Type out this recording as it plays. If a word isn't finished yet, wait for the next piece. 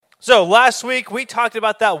So last week we talked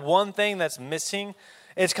about that one thing that's missing.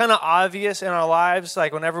 It's kind of obvious in our lives,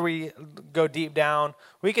 like whenever we go deep down,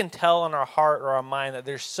 we can tell in our heart or our mind that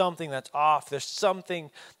there's something that's off, there's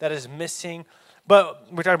something that is missing.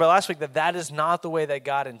 But we talked about last week that is not the way that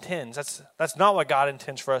God intends. That's not what God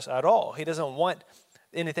intends for us at all. He doesn't want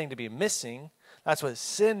anything to be missing. That's what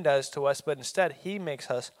sin does to us, but instead he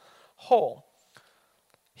makes us whole.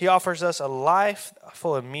 He offers us a life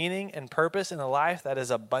full of meaning and purpose, and a life that is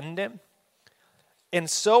abundant. And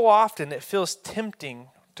so often it feels tempting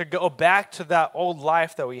to go back to that old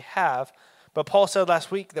life that we have. But Paul said last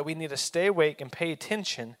week that we need to stay awake and pay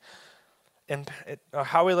attention in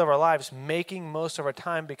how we live our lives, making most of our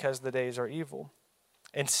time because the days are evil.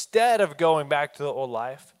 Instead of going back to the old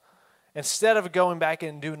life, instead of going back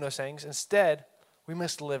and doing those things, instead, we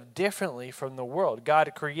must live differently from the world.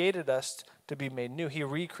 God created us to be made new. He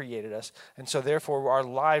recreated us. And so therefore our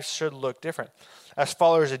lives should look different. As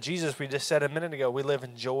followers of Jesus, we just said a minute ago, we live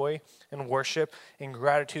in joy and worship and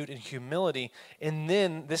gratitude and humility. And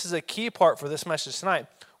then, this is a key part for this message tonight,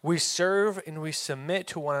 we serve and we submit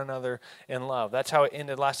to one another in love. That's how it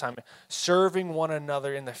ended last time. Serving one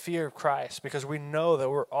another in the fear of Christ, because we know that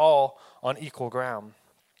we're all on equal ground.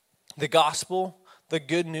 The gospel, the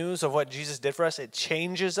good news of what Jesus did for us, it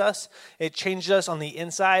changes us. It changes us on the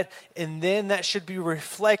inside, and then that should be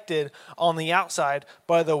reflected on the outside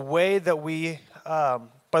by the way that we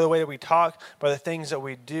talk, by the things that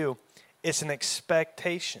we do. It's an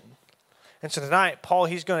expectation. And so tonight, Paul,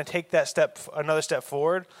 he's going to take that another step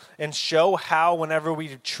forward and show how, whenever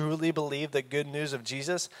we truly believe the good news of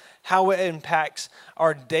Jesus, how it impacts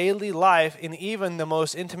our daily life and even the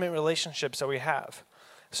most intimate relationships that we have.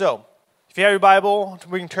 So, if you have your Bible,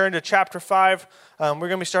 we can turn to chapter 5. We're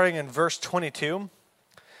going to be starting in verse 22.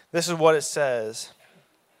 This is what it says.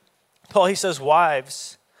 Paul, he says,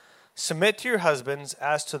 "Wives, submit to your husbands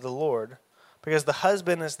as to the Lord, because the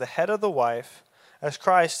husband is the head of the wife, as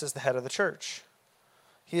Christ is the head of the church.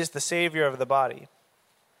 He is the Savior of the body.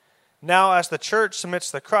 Now, as the church submits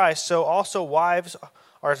to Christ, so also wives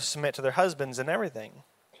are to submit to their husbands in everything.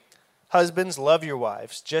 Husbands, love your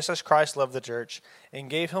wives, just as Christ loved the church and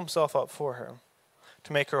gave himself up for her,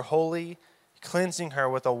 to make her holy, cleansing her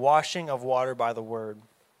with a washing of water by the word.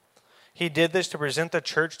 He did this to present the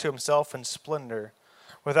church to himself in splendor,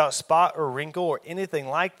 without spot or wrinkle or anything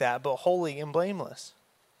like that, but holy and blameless.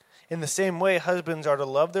 In the same way, husbands are to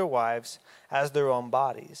love their wives as their own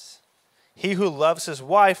bodies. He who loves his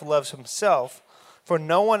wife loves himself, for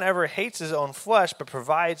no one ever hates his own flesh, but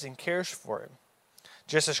provides and cares for it,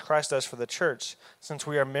 just as Christ does for the church, since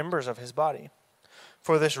we are members of his body.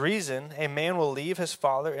 For this reason, a man will leave his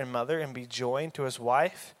father and mother and be joined to his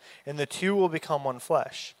wife, and the two will become one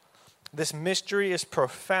flesh. This mystery is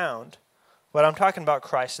profound, but I'm talking about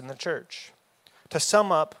Christ and the church. To sum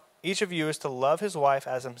up, each of you is to love his wife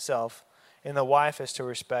as himself, and the wife is to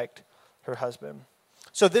respect her husband."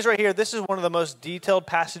 So this right here, this is one of the most detailed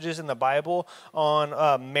passages in the Bible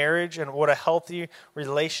on marriage and what a healthy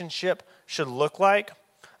relationship should look like.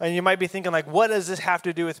 And you might be thinking, like, what does this have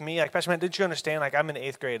to do with me? Like, Pastor Matt, did you understand? Like, I'm in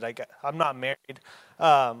 8th grade. Like, I'm not married.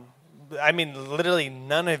 Literally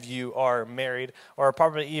none of you are married or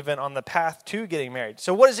probably even on the path to getting married.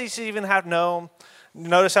 So what does he even have to know?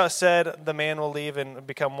 Notice how it said the man will leave and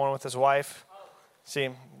become one with his wife. See,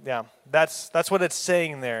 yeah, that's what it's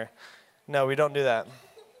saying there. No, we don't do that.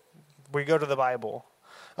 We go to the Bible.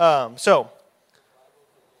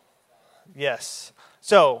 Yes.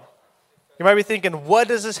 So, you might be thinking, what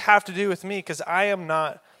does this have to do with me? Because I am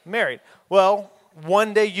not married. Well,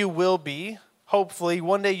 one day you will be. Hopefully,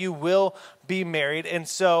 one day you will be married. And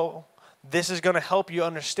so, this is going to help you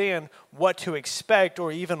understand what to expect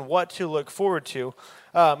or even what to look forward to.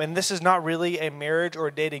 And this is not really a marriage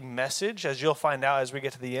or dating message, as you'll find out as we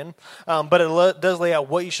get to the end. But it does lay out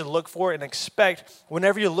what you should look for and expect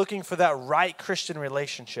whenever you're looking for that right Christian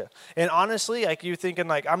relationship. And honestly, like you thinking,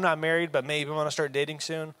 like, I'm not married, but maybe I'm going to start dating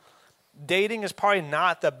soon. Dating is probably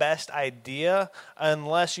not the best idea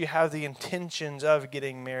unless you have the intentions of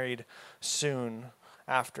getting married soon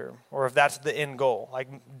after, or if that's the end goal. Like,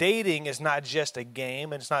 dating is not just a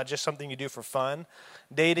game, and it's not just something you do for fun.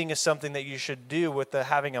 Dating is something that you should do with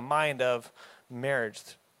having a mind of marriage.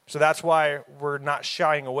 So that's why we're not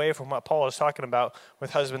shying away from what Paul is talking about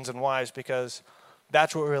with husbands and wives, because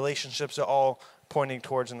that's what relationships are all pointing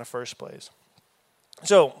towards in the first place.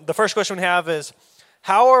 So the first question we have is,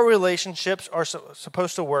 how are relationships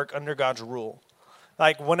supposed to work under God's rule?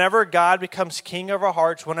 Like, whenever God becomes king of our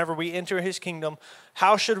hearts, whenever we enter his kingdom,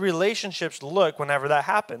 how should relationships look whenever that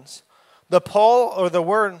happens? That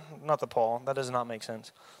does not make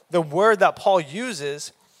sense. The word that Paul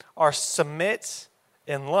uses are submit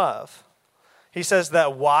in love. He says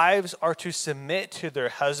that wives are to submit to their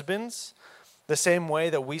husbands the same way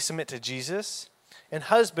that we submit to Jesus. And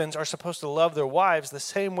husbands are supposed to love their wives the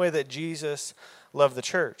same way that Jesus loved the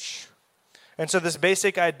church. And so this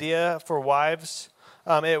basic idea for wives,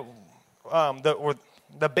 the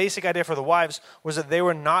basic idea for the wives was that they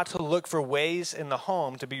were not to look for ways in the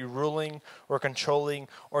home to be ruling or controlling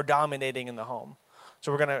or dominating in the home.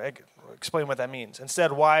 So we're going to explain what that means.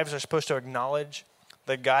 Instead, wives are supposed to acknowledge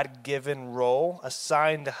the God-given role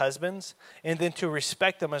assigned to husbands, and then to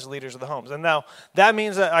respect them as leaders of the homes. And now, that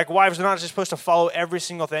means that like wives are not just supposed to follow every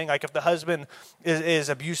single thing. Like if the husband is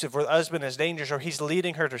abusive, or the husband is dangerous, or he's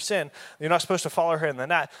leading her to sin, you're not supposed to follow her in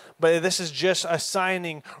that. But this is just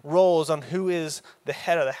assigning roles on who is the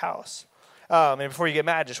head of the house. And before you get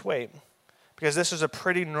mad, just wait. Because this is a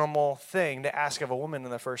pretty normal thing to ask of a woman in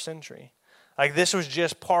the first century. Like this was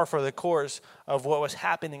just par for the course of what was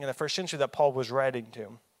happening in the first century that Paul was writing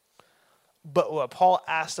to. But what Paul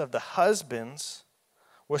asked of the husbands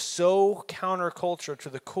was so counterculture to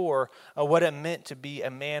the core of what it meant to be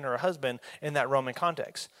a man or a husband in that Roman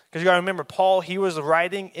context. Because you got to remember, Paul, he was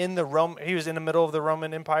writing in he was in the middle of the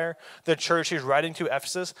Roman Empire. The church he was writing to,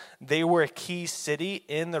 Ephesus, they were a key city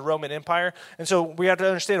in the Roman Empire. And so we have to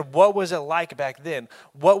understand, what was it like back then?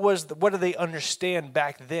 What did they understand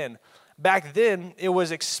back then? Back then, it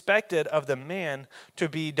was expected of the man to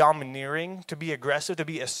be domineering, to be aggressive, to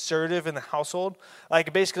be assertive in the household.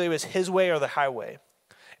 Like basically it was his way or the highway.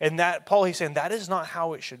 And that, Paul, he's saying that is not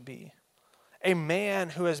how it should be. A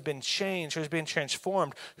man who has been changed, who has been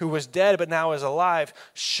transformed, who was dead but now is alive,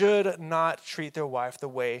 should not treat their wife the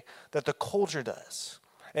way that the culture does.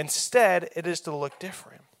 Instead, it is to look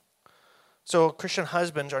different. So Christian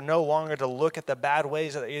husbands are no longer to look at the bad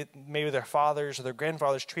ways that maybe their fathers or their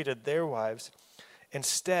grandfathers treated their wives.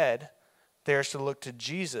 Instead, they are to look to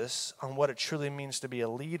Jesus on what it truly means to be a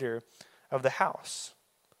leader of the house.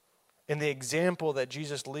 And the example that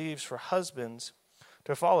Jesus leaves for husbands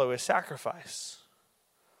to follow is sacrifice.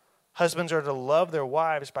 Husbands are to love their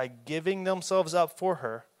wives by giving themselves up for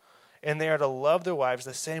her, and they are to love their wives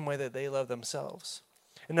the same way that they love themselves.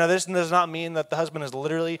 Now, this does not mean that the husband is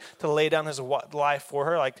literally to lay down his life for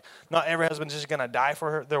her. Like, not every husband is just going to die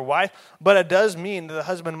for their wife. But it does mean that the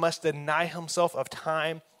husband must deny himself of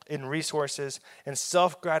time and resources and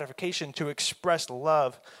self-gratification to express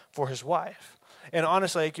love for his wife. And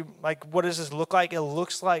honestly, what does this look like? It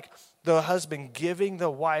looks like the husband giving the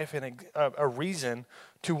wife a reason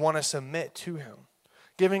to want to submit to him.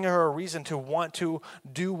 Giving her a reason to want to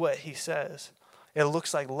do what he says. It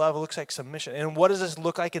looks like love. It looks like submission. And what does this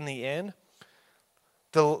look like in the end?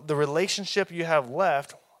 The relationship you have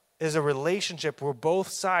left is a relationship where both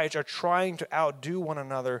sides are trying to outdo one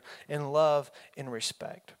another in love and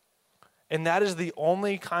respect. And that is the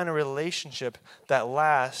only kind of relationship that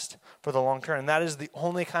lasts for the long term. And that is the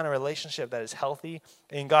only kind of relationship that is healthy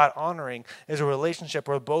and God-honoring, is a relationship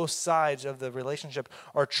where both sides of the relationship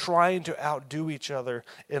are trying to outdo each other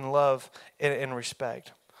in love and in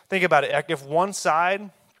respect. Think about it. Like if one side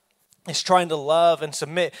is trying to love and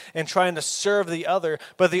submit and trying to serve the other,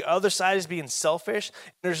 but the other side is being selfish,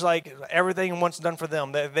 there's like everything wants done for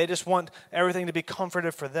them. They just want everything to be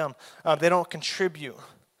comforted for them. They don't contribute.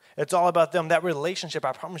 It's all about them. That relationship,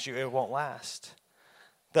 I promise you, it won't last.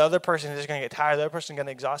 The other person is just going to get tired. The other person is going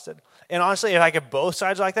to get exhausted. And honestly, if both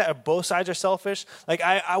sides are like that, if both sides are selfish, like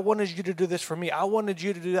I wanted you to do this for me, I wanted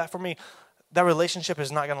you to do that for me, that relationship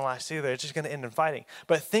is not going to last either. It's just going to end in fighting.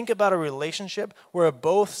 But think about a relationship where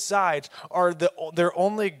both sides are their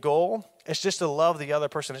only goal is just to love the other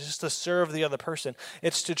person. It's just to serve the other person.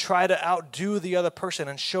 It's to try to outdo the other person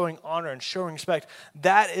and showing honor and showing respect.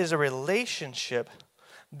 That is a relationship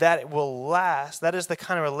that will last. That is the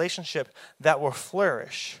kind of relationship that will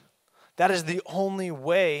flourish. That is the only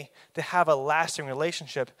way to have a lasting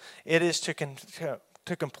relationship. It is to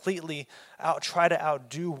completely try to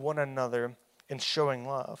outdo one another in showing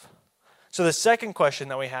love. So the second question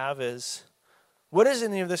that we have is, what does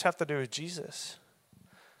any of this have to do with Jesus?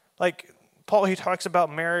 Like Paul, he talks about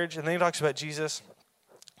marriage, and then he talks about Jesus.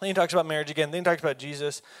 Then he talks about marriage again. Then he talks about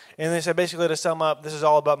Jesus. And they said, basically, to sum up, this is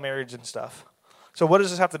all about marriage and stuff. So what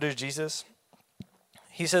does this have to do with Jesus?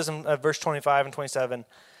 He says in verse 25 and 27, he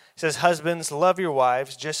says, husbands, love your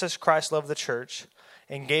wives just as Christ loved the church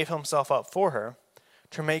and gave himself up for her,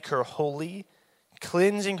 to make her holy,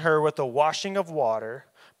 cleansing her with the washing of water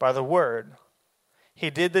by the word. He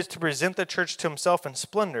did this to present the church to himself in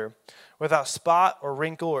splendor, without spot or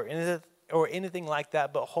wrinkle or anything like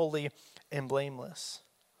that, but holy and blameless.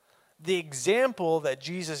 The example that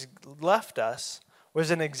Jesus left us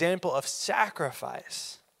was an example of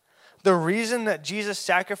sacrifice. The reason that Jesus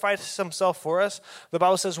sacrificed himself for us, the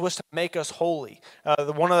Bible says, was to make us holy.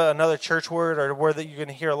 Another church word, or a word that you're going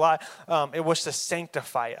to hear a lot, it was to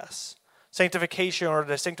sanctify us. Sanctification, or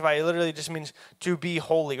to sanctify, it literally just means to be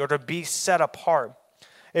holy or to be set apart.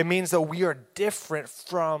 It means that we are different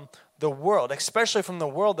from the world, especially from the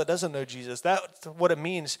world that doesn't know Jesus. That's what it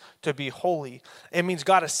means to be holy. It means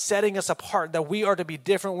God is setting us apart, that we are to be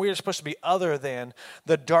different. We are supposed to be other than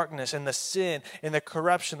the darkness and the sin and the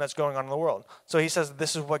corruption that's going on in the world. So he says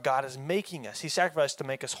this is what God is making us. He sacrificed to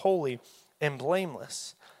make us holy and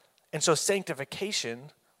blameless. And so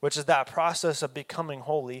sanctification, which is that process of becoming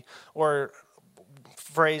holy, or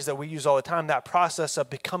phrase that we use all the time, that process of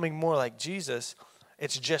becoming more like Jesus,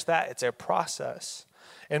 it's just that. It's a process.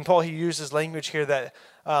 And Paul, he uses language here that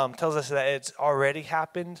tells us that it's already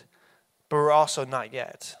happened, but we're also not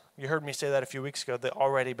yet. You heard me say that a few weeks ago, that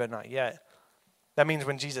already but not yet. That means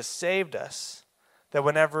when Jesus saved us, that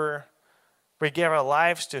whenever we give our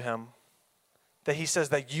lives to him, that he says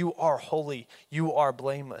that you are holy, you are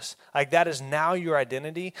blameless. Like that is now your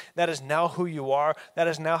identity. That is now who you are. That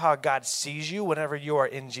is now how God sees you whenever you are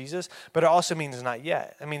in Jesus. But it also means not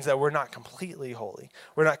yet. It means that we're not completely holy.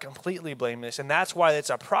 We're not completely blameless. And that's why it's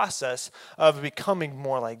a process of becoming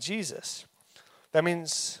more like Jesus. That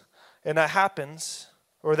means, and that happens,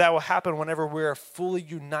 or that will happen whenever we're fully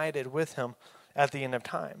united with him at the end of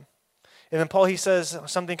time. And then Paul, he says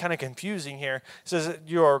something kind of confusing here. He says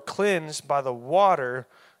you are cleansed by the water,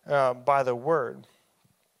 by the word.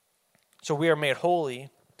 So we are made holy,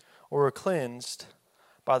 or we're cleansed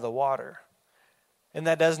by the water. And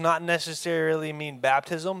that does not necessarily mean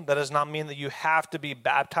baptism. That does not mean that you have to be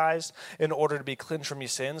baptized in order to be cleansed from your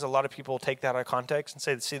sins. A lot of people take that out of context and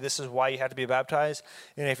say, see, this is why you have to be baptized.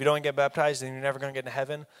 And if you don't get baptized, then you're never going to get into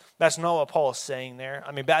heaven. That's not what Paul is saying there.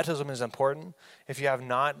 I mean, baptism is important. If you have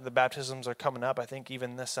not, the baptisms are coming up, I think,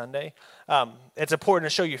 even this Sunday. It's important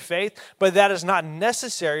to show your faith, but that is not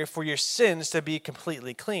necessary for your sins to be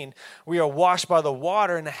completely clean. We are washed by the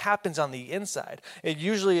water, and it happens on the inside. It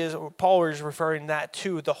usually is, Paul is referring that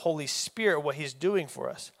to the Holy Spirit, what he's doing for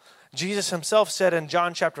us. Jesus himself said in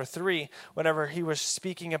John chapter 3, whenever he was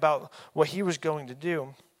speaking about what he was going to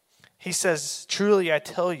do, he says, truly I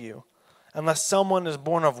tell you, unless someone is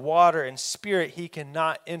born of water and spirit, he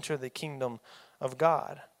cannot enter the kingdom of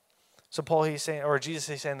God. So Paul, he's saying, or Jesus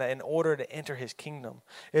is saying that in order to enter his kingdom,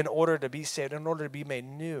 in order to be saved, in order to be made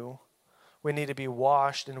new, we need to be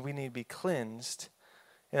washed and we need to be cleansed.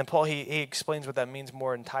 And Paul, he explains what that means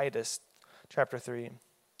more in Titus chapter 3. He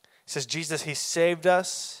says, Jesus, he saved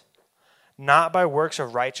us not by works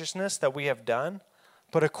of righteousness that we have done,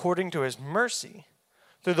 but according to his mercy,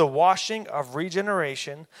 through the washing of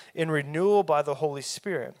regeneration and renewal by the Holy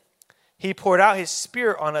Spirit. He poured out his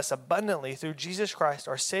Spirit on us abundantly through Jesus Christ,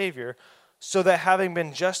 our Savior, so that having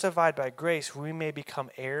been justified by grace, we may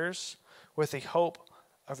become heirs with the hope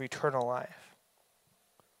of eternal life.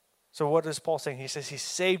 So what is Paul saying? He says he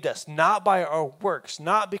saved us, not by our works,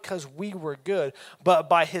 not because we were good, but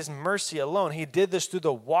by his mercy alone. He did this through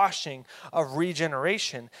the washing of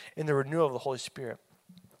regeneration in the renewal of the Holy Spirit.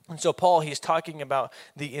 And so Paul, he's talking about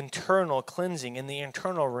the internal cleansing and the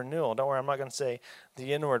internal renewal. Don't worry, I'm not going to say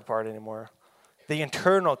the inward part anymore. The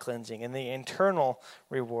internal cleansing and the internal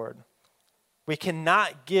reward. We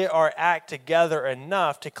cannot get our act together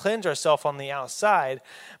enough to cleanse ourselves on the outside,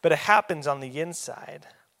 but it happens on the inside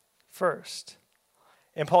first.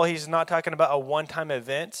 And Paul, he's not talking about a one-time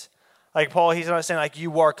event. Like Paul, he's not saying like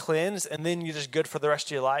you are cleansed and then you're just good for the rest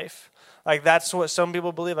of your life. Like that's what some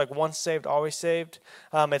people believe, like once saved, always saved.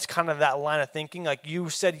 It's kind of that line of thinking, like you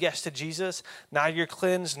said yes to Jesus, now you're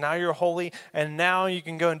cleansed, now you're holy, and now you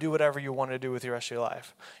can go and do whatever you want to do with the rest of your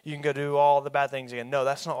life. You can go do all the bad things again. No,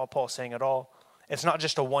 that's not what Paul's saying at all. It's not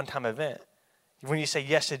just a one-time event. When you say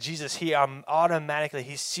yes to Jesus, he automatically,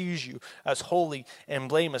 he sees you as holy and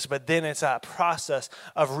blameless. But then it's that process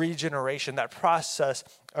of regeneration, that process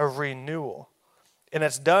of renewal. And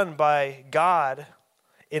it's done by God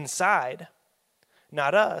inside,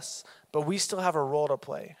 not us, but we still have a role to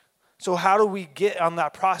play. So how do we get on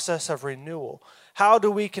that process of renewal? How do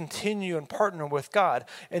we continue and partner with God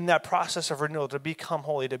in that process of renewal to become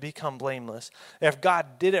holy, to become blameless? If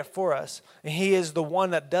God did it for us, and he is the one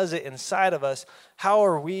that does it inside of us, how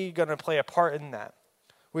are we going to play a part in that?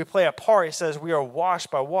 We play a part, it says we are washed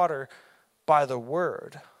by water by the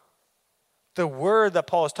word. The word that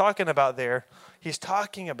Paul is talking about there, he's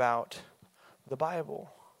talking about the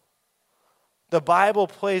Bible. The Bible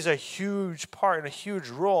plays a huge part and a huge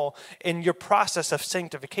role in your process of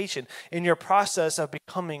sanctification, in your process of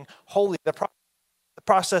becoming holy, the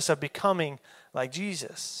process of becoming like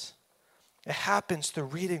Jesus. It happens through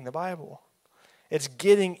reading the Bible. It's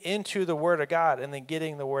getting into the Word of God and then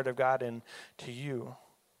getting the Word of God into you.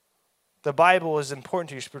 The Bible is important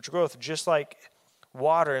to your spiritual growth, just like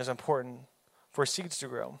water is important for seeds to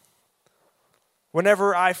grow.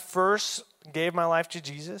 Whenever I first gave my life to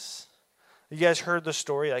Jesus, you guys heard the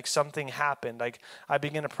story, like something happened. Like I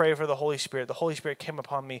began to pray for the Holy Spirit. The Holy Spirit came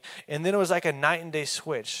upon me. And then it was like a night and day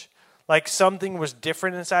switch. Like something was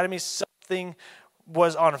different inside of me. Something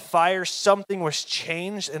was on fire. Something was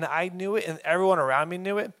changed. And I knew it and everyone around me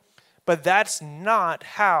knew it. But that's not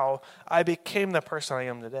how I became the person I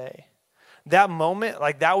am today. That moment,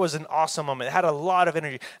 like that was an awesome moment. It had a lot of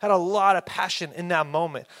energy, had a lot of passion in that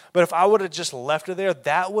moment. But if I would have just left it there,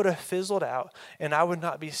 that would have fizzled out and I would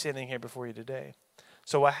not be sitting here before you today.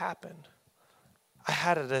 So what happened? I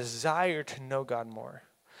had a desire to know God more.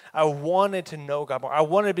 I wanted to know God more. I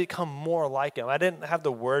wanted to become more like Him. I didn't have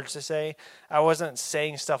the words to say. I wasn't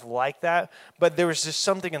saying stuff like that. But there was just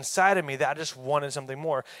something inside of me that I just wanted something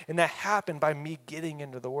more. And that happened by me getting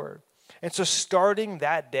into the Word. And so starting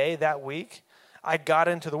that day, that week, I got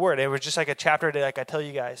into the Word. It was just like a chapter a day, like I tell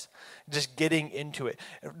you guys, just getting into it,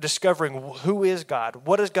 discovering who is God,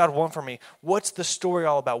 what does God want from me, what's the story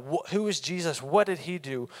all about, who is Jesus, what did He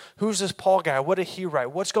do, who's this Paul guy, what did he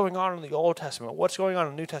write, what's going on in the Old Testament, what's going on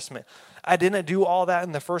in the New Testament. I didn't do all that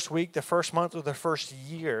in the first week, the first month, or the first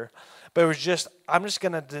year, but it was just, I'm just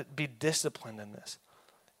going to be disciplined in this.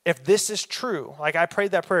 If this is true, like I prayed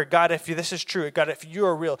that prayer, God, if this is true, God, if you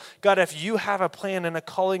are real, God, if you have a plan and a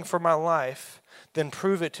calling for my life, then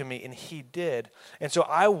prove it to me. And He did. And so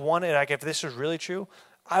I wanted, like if this is really true,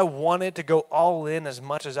 I wanted to go all in as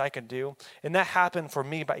much as I could do. And that happened for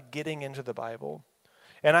me by getting into the Bible.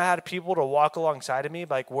 And I had people to walk alongside of me,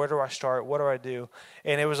 like, where do I start? What do I do?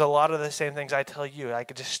 And it was a lot of the same things I tell you. I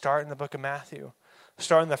could just start in the book of Matthew.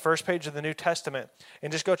 Start on the first page of the New Testament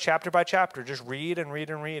and just go chapter by chapter. Just read and read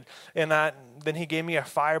and read. And then He gave me a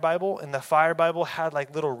Fire Bible, and the Fire Bible had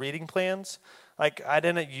like little reading plans. Like I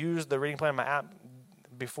didn't use the reading plan in my app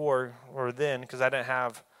before or then because I didn't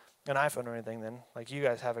have an iPhone or anything then. Like you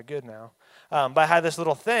guys have it good now. But I had this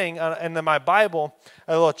little thing, and then my Bible,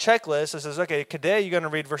 a little checklist that says, okay, today you're going to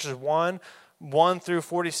read verses 1 through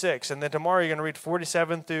 46, and then tomorrow you're going to read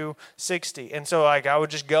 47 through 60. And so like I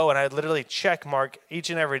would just go and I'd literally check mark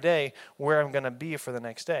each and every day where I'm going to be for the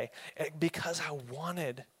next day because I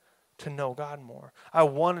wanted to know God more. I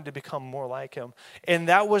wanted to become more like Him. And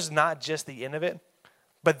that was not just the end of it,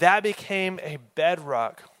 but that became a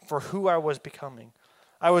bedrock for who I was becoming.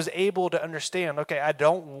 I was able to understand, okay, I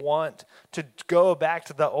don't want to go back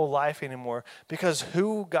to the old life anymore because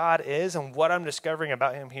who God is and what I'm discovering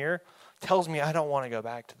about Him here tells me I don't want to go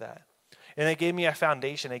back to that. And it gave me a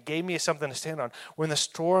foundation. It gave me something to stand on. When the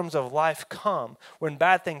storms of life come, when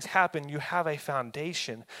bad things happen, you have a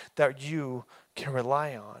foundation that you can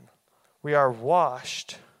rely on. We are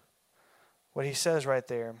washed. What He says right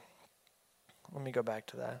there. Let me go back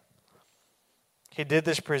to that. He did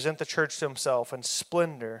this to present the church to Himself in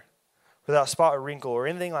splendor, without spot or wrinkle or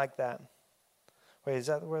anything like that. Wait, is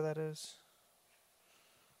that where that is?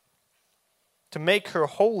 To make her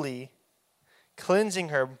holy, cleansing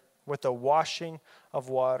her with the washing of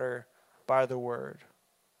water by the Word.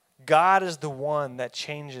 God is the one that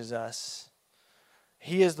changes us.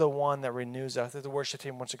 He is the one that renews us. The worship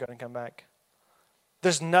team wants to go and come back.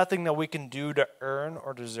 There's nothing that we can do to earn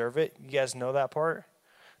or deserve it. You guys know that part?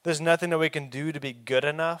 There's nothing that we can do to be good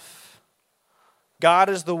enough. God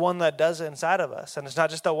is the one that does it inside of us. And it's not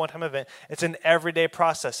just that one-time event. It's an everyday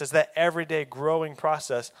process. It's that everyday growing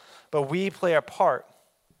process. But we play a part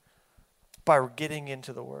by getting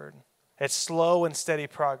into the Word. It's slow and steady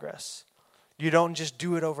progress. You don't just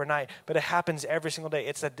do it overnight, but it happens every single day.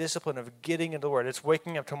 It's a discipline of getting into the Word. It's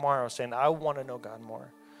waking up tomorrow saying, I want to know God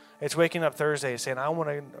more. It's waking up Thursday saying,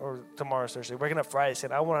 or tomorrow's Thursday, waking up Friday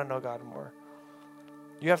saying, I want to know God more.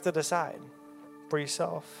 You have to decide for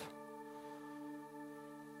yourself.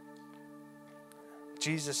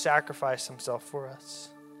 Jesus sacrificed Himself for us.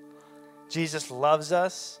 Jesus loves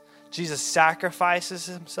us. Jesus sacrifices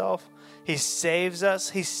Himself. He saves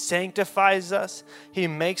us. He sanctifies us. He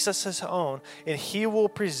makes us His own. And He will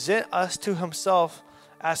present us to Himself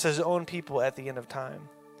as His own people at the end of time.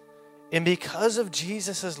 And because of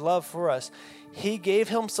Jesus' love for us, He gave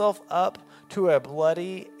Himself up to a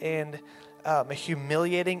bloody and a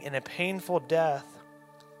humiliating and a painful death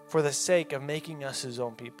for the sake of making us His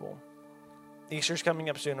own people. Easter's coming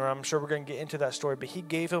up soon, or I'm sure we're going to get into that story, but He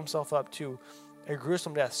gave Himself up to a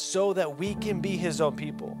gruesome death so that we can be His own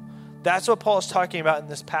people. That's what Paul is talking about in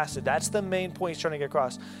this passage. That's the main point he's trying to get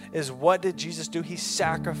across, is what did Jesus do? He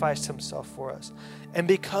sacrificed himself for us. And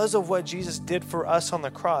because of what Jesus did for us on the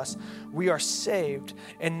cross, we are saved.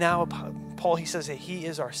 And now Paul, he says that he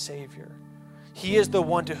is our Savior. He is the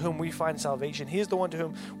one to whom we find salvation. He is the one to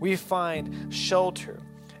whom we find shelter.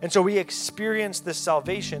 And so we experience this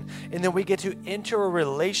salvation, and then we get to enter a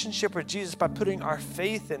relationship with Jesus by putting our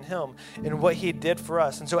faith in him and what he did for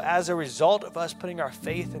us. And so as a result of us putting our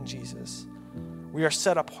faith in Jesus, we are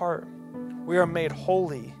set apart. We are made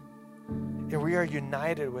holy, and we are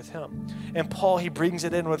united with him. And Paul, he brings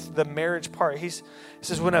it in with the marriage part. He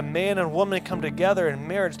says when a man and woman come together in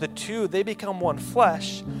marriage, the two, they become one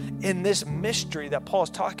flesh. In this mystery that Paul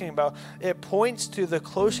is talking about, it points to the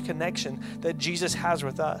close connection that Jesus has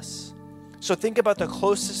with us. So think about the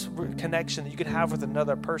closest connection that you can have with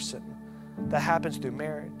another person that happens through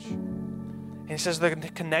marriage. And he says the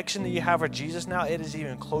connection that you have with Jesus now, it is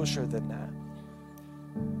even closer than that.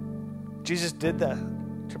 Jesus did that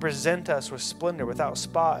to present us with splendor, without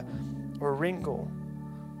spot or wrinkle,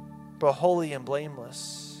 but holy and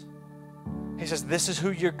blameless. He says, this is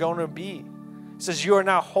who you're going to be. He says, you are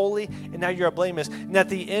now holy and now you're blameless. And at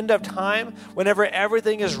the end of time, whenever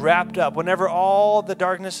everything is wrapped up, whenever all the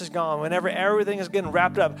darkness is gone, whenever everything is getting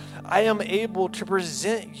wrapped up, I am able to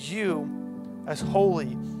present you as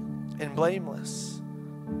holy and blameless.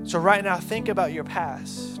 So right now, think about your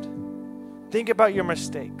past. Think about your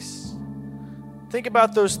mistakes. Think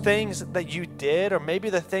about those things that you did, or maybe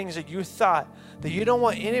the things that you thought that you don't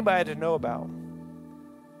want anybody to know about.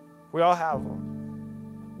 We all have them.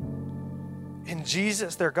 In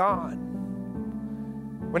Jesus, they're gone.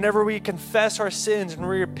 Whenever we confess our sins and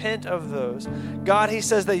we repent of those, God, he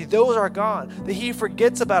says that those are gone, that he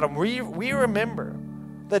forgets about them. We remember.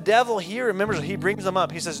 The devil, he remembers, he brings them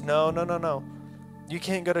up. He says, no. You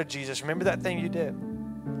can't go to Jesus. Remember that thing you did?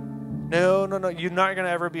 No. You're not going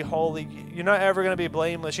to ever be holy. You're not ever going to be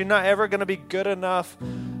blameless. You're not ever going to be good enough.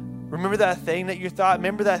 Remember that thing that you thought?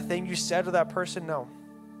 Remember that thing you said to that person? No.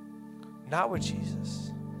 Not with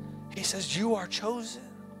Jesus. He says, you are chosen.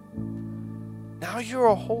 Now you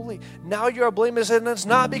are holy. Now you are blameless. And it's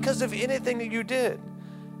not because of anything that you did.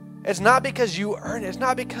 It's not because you earned it. It's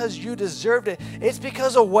not because you deserved it. It's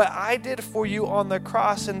because of what I did for you on the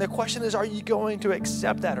cross. And the question is, are you going to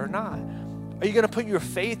accept that or not? Are you going to put your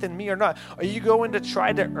faith in me or not? Are you going to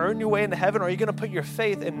try to earn your way into heaven? Or are you going to put your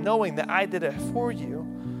faith in knowing that I did it for you?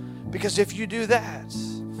 Because if you do that,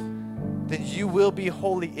 then you will be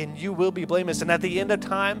holy and you will be blameless. And at the end of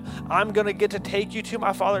time, I'm going to get to take you to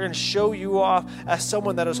my Father and show you off as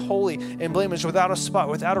someone that is holy and blameless, without a spot,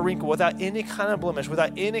 without a wrinkle, without any kind of blemish,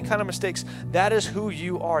 without any kind of mistakes. That is who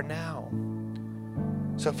you are now.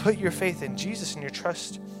 So put your faith in Jesus and your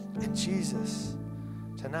trust in Jesus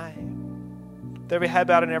tonight. With every head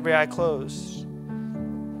bowed and every eye closed.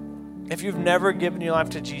 If you've never given your life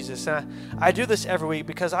to Jesus, and I do this every week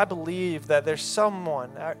because I believe that there's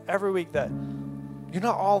someone every week that you're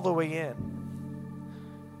not all the way in.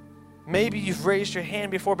 Maybe you've raised your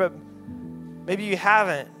hand before, but maybe you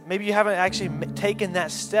haven't. Maybe you haven't actually taken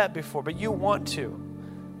that step before, but you want to.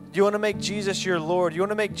 You want to make Jesus your Lord. You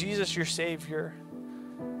want to make Jesus your Savior.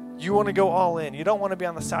 You want to go all in. You don't want to be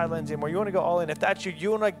on the sidelines anymore. You want to go all in. If that's you,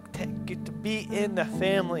 you want to get to be in the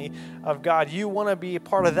family of God. You want to be a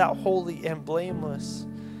part of that holy and blameless.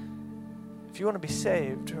 If you want to be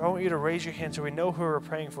saved, I want you to raise your hand so we know who we're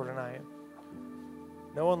praying for tonight.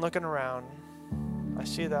 No one looking around. I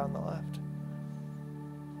see that on the left.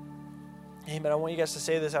 Amen. I want you guys to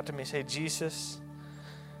say this after me. Say, Jesus,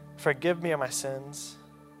 forgive me of my sins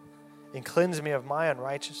and cleanse me of my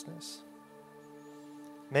unrighteousness.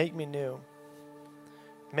 Make me new.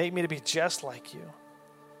 Make me to be just like you.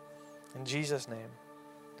 In Jesus' name,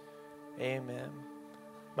 amen.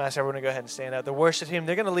 Master, we're going to go ahead and stand up. The worship team,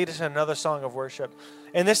 they're going to lead us in another song of worship.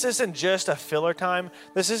 And this isn't just a filler time.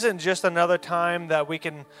 This isn't just another time that we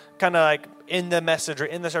can kind of like end the message or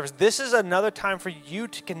end the service. This is another time for you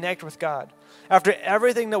to connect with God. After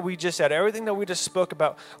everything that we just said, everything that we just spoke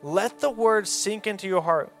about, let the word sink into your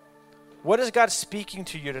heart. What is God speaking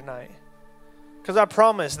to you tonight? Because I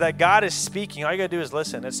promise that God is speaking. All you got to do is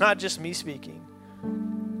listen. It's not just me speaking.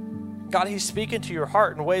 God, he's speaking to your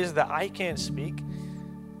heart in ways that I can't speak.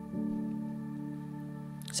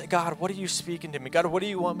 Say, God, what are you speaking to me? God, what do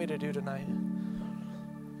you want me to do tonight?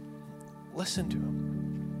 Listen to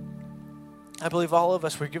him. I believe all of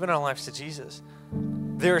us, we're giving our lives to Jesus.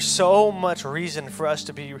 There's so much reason for us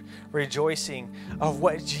to be rejoicing of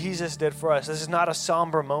what Jesus did for us. This is not a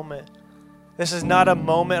somber moment. This is not a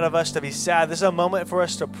moment of us to be sad. This is a moment for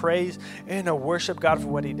us to praise and to worship God for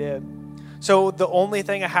what he did. So the only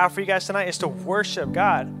thing I have for you guys tonight is to worship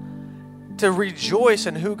God. to rejoice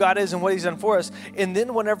in who God is and what he's done for us. And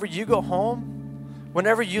then whenever you go home,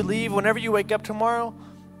 whenever you leave, whenever you wake up tomorrow,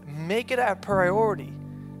 make it a priority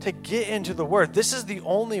to get into the Word. This is the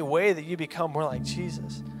only way that you become more like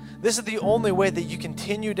Jesus. This is the only way that you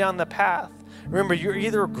continue down the path. Remember, you're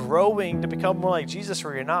either growing to become more like Jesus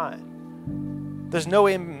or you're not. There's no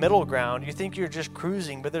middle ground. You think you're just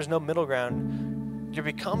cruising, but there's no middle ground. You're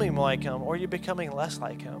becoming more like him or you're becoming less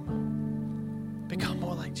like him. Become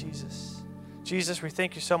more like Jesus. Jesus, we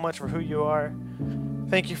thank you so much for who you are.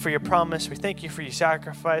 Thank you for your promise. We thank you for your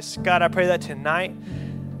sacrifice. God, I pray that tonight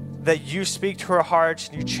that you speak to our hearts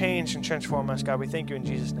and you change and transform us. God, we thank you in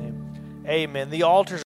Jesus' name. Amen. The altars